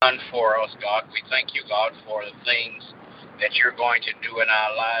done for us, God. We thank you, God, for the things that you're going to do in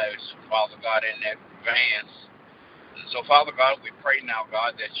our lives, Father God, in advance. So, Father God, we pray now,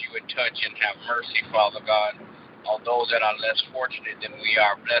 God, that you would touch and have mercy, Father God, on those that are less fortunate than we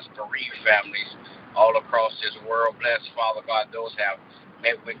are. Bless bereaved families all across this world. Bless, Father God, those have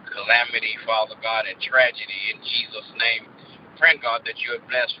met with calamity, Father God, and tragedy in Jesus' name. Pray, God, that you would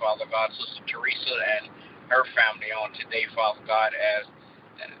bless, Father God, Sister Teresa and her family on today, Father God, as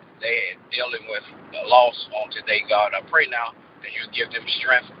they are dealing with loss on today, God. I pray now that you give them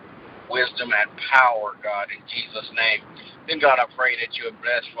strength, wisdom, and power, God, in Jesus' name. Then, God, I pray that you would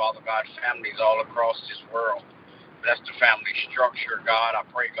bless, Father God, families all across this world. Bless the family structure, God. I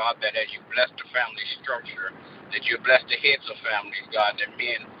pray, God, that as you bless the family structure, that you bless the heads of families, God, that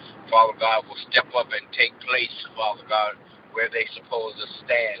men, Father God, will step up and take place, Father God, where they supposed to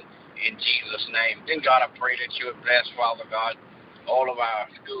stand in Jesus' name. Then, God, I pray that you would bless, Father God, all of our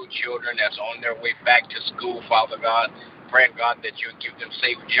school children that's on their way back to school, Father God. Praying, God, that you would give them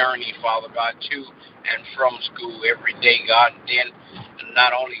safe journey, Father God, to and from school every day, God. And then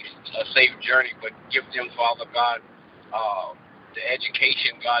not only a safe journey, but give them, Father God, the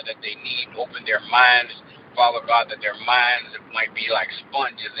education, God, that they need. Open their minds, Father God, that their minds might be like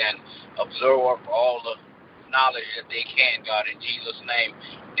sponges and absorb all the knowledge that they can, God, in Jesus' name.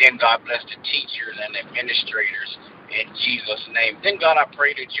 Then, God, bless the teachers and administrators in Jesus' name. Then, God, I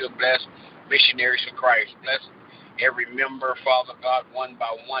pray that you'll bless missionaries for Christ. Bless every member, Father God, one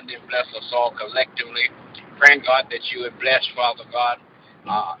by one. Then bless us all collectively. Praying, God, that you would bless, Father God,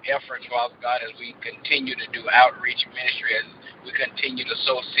 efforts, Father God, as we continue to do outreach ministry, as we continue to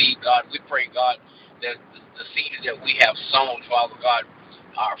sow seed, God. We pray, God, that the seeds that we have sown, Father God,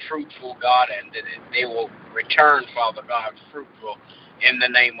 are fruitful, God, and that they will return, Father God, fruitful in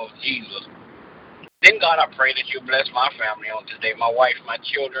the name of Jesus. Then, God, I pray that you bless my family on today, my wife, my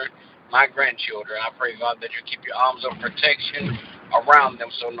children, my grandchildren. I pray, God, that you keep your arms of protection around them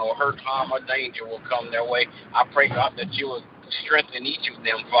so no hurt, harm, or danger will come their way. I pray, God, that you will strengthen each of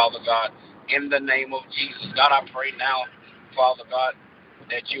them, Father God, in the name of Jesus. God, I pray now, Father God,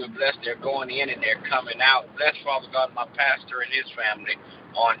 that you would bless their going in and their coming out. Bless, Father God, my pastor and his family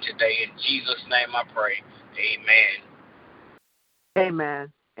on today. In Jesus' name I pray. Amen.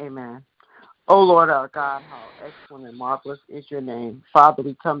 Amen. Amen. Oh, Lord our God, how excellent and marvelous is your name. Father,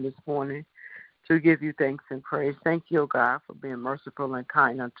 we come this morning to give you thanks and praise. Thank you, O God, for being merciful and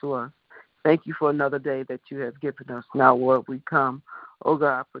kind unto us. Thank you for another day that you have given us. Now, Lord, we come, O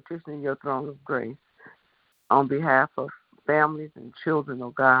God, petitioning your throne of grace on behalf of families and children,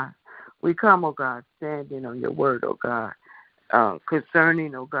 O God. We come, O God, standing on your word, O God,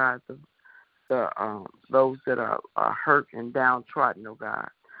 concerning, O God, those that are hurt and downtrodden, O God.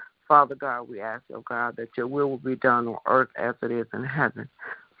 Father God, we ask, oh God, that your will be done on earth as it is in heaven.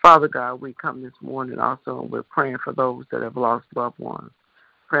 Father God, we come this morning also and we're praying for those that have lost loved ones.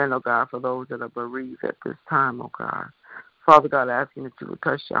 Praying, oh God, for those that are bereaved at this time, oh God. Father God, asking that you would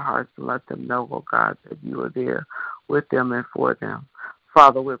touch their hearts and let them know, oh God, that you are there with them and for them.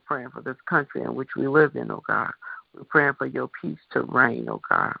 Father, we're praying for this country in which we live in, oh God. We're praying for your peace to reign, oh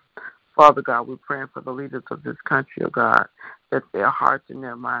God. Father God, we're praying for the leaders of this country, oh God, that their hearts and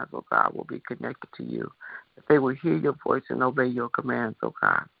their minds, oh God, will be connected to you, that they will hear your voice and obey your commands, oh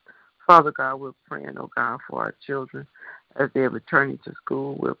God. Father God, we're praying, oh God, for our children as they're returning to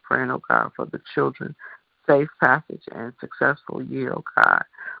school. We're praying, oh God, for the children, safe passage and successful year, oh God.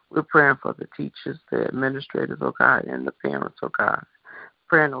 We're praying for the teachers, the administrators, oh God, and the parents, oh God.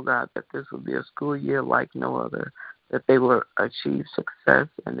 Praying, oh God, that this will be a school year like no other, that they will achieve success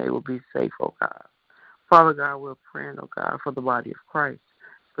and they will be safe, oh God. Father God, we're praying, oh God, for the body of Christ,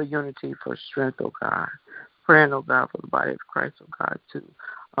 for unity, for strength, oh God. Praying, oh God, for the body of Christ, oh God,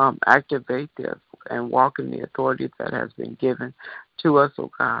 to activate this and walk in the authority that has been given to us,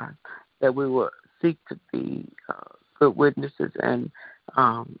 oh God, that we will seek to be good witnesses and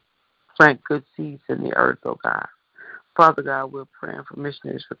plant good seeds in the earth, oh God. Father God, we're praying for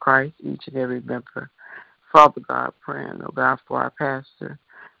missionaries for Christ, each and every member. Father God, praying, oh God, for our pastor,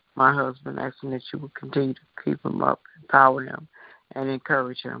 my husband, asking that you will continue to keep him up, empower him, and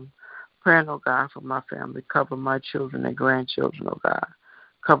encourage him. Praying, oh God, for my family, cover my children and grandchildren, oh God.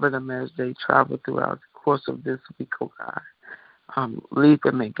 Cover them as they travel throughout the course of this week, oh God. Lead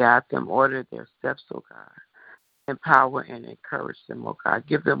them and guide them, order their steps, oh God. Empower and encourage them, oh God.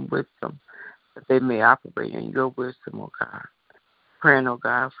 Give them wisdom that they may operate in your wisdom, oh God. Praying, oh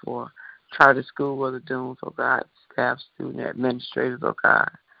God, for charter school of the Dunes, oh God, staff, student, administrators, oh God.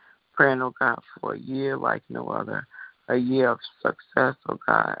 Praying, oh God, for a year like no other, a year of success, oh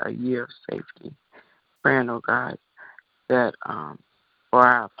God, a year of safety. Praying, oh God, that for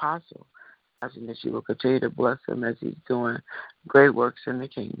our apostle, asking that you will continue to bless him as he's doing great works in the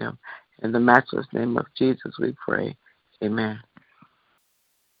kingdom. In the matchless name of Jesus, we pray. Amen.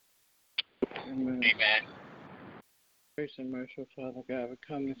 Amen. Amen. Grace and mercy, Father God, we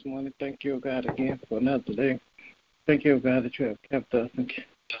come this morning. Thank you, God, again for another day. Thank you, God, that you have kept us and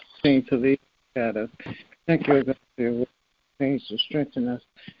continue to lead us. Thank you, God, for your word continues to strengthen us,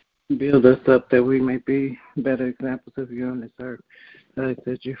 build us up that we may be better examples of you on this earth. I ask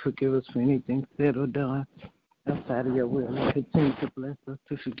that you forgive us for anything said or done outside of your will and continue to bless us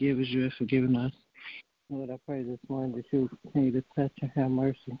to forgive as you have forgiven us. Lord, I pray this morning that you continue to touch and have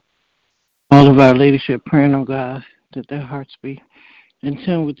mercy. All of our leadership, praying, oh God, that their hearts be in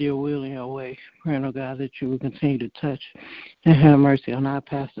tune with your will and your way. Praying, oh God, that you will continue to touch and have mercy on our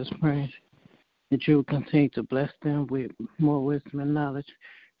pastors. Praying that you will continue to bless them with more wisdom and knowledge.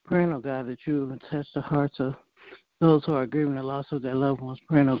 Praying, oh God, that you will touch the hearts of those who are grieving the loss of their loved ones.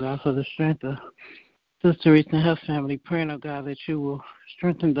 Praying, oh God, for the strength of Sister Reese and her family. Praying, oh God, that you will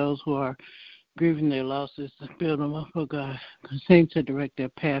strengthen those who are grieving their losses and build them up, oh God. Continue to direct their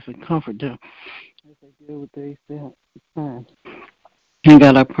path and comfort them as they deal with these times. And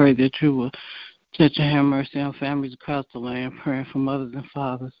God, I pray that you will touch and have mercy on families across the land, praying for mothers and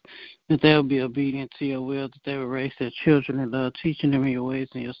fathers, that they will be obedient to your will, that they will raise their children in love, teaching them your ways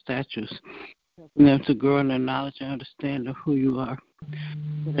and your statutes, helping them to grow in their knowledge and understanding of who you are,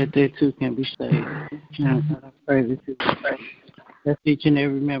 so that they too can be saved. And God, I pray that you will bless each and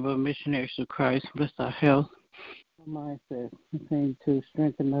every member of Missionaries of Christ, bless our health, mindset, continue to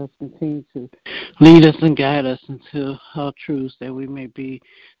strengthen us, continue to lead us and guide us into all truths, that we may be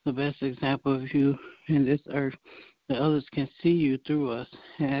the best example of you in this earth, that others can see you through us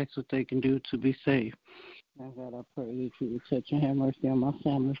and ask what they can do to be saved. Now, God, I pray that you will touch and have mercy on my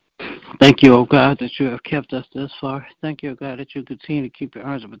family. Thank you, oh God, that you have kept us this far. Thank you, oh God, that you continue to keep your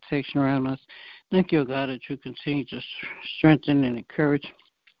arms of protection around us. Thank you, oh God, that you continue to strengthen and encourage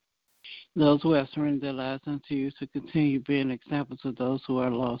those who have surrendered their lives unto you, to continue being examples of those who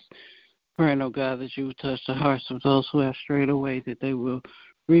are lost. Praying, oh God, that you will touch the hearts of those who have strayed away, that they will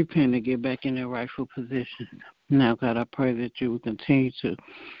repent and get back in their rightful position. Now, God, I pray that you will continue to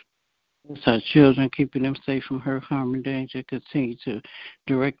bless our children, keeping them safe from hurt, harm, and danger. Continue to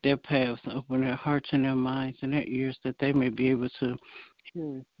direct their paths, open their hearts and their minds and their ears, that they may be able to hear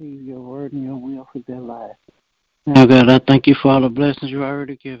and receive your word and your will for their lives. Now, God, I thank you for all the blessings you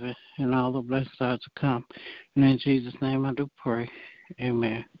already given and all the blessings are to come. And in Jesus' name I do pray.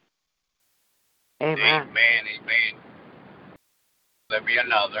 Amen. Amen. Amen. Amen. There'll be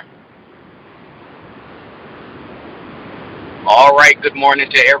another. All right. Good morning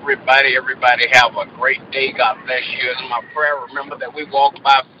to everybody. Everybody have a great day. God bless you. As my prayer, remember that we walk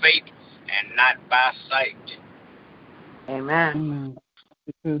by faith and not by sight. Amen.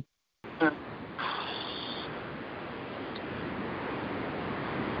 Amen.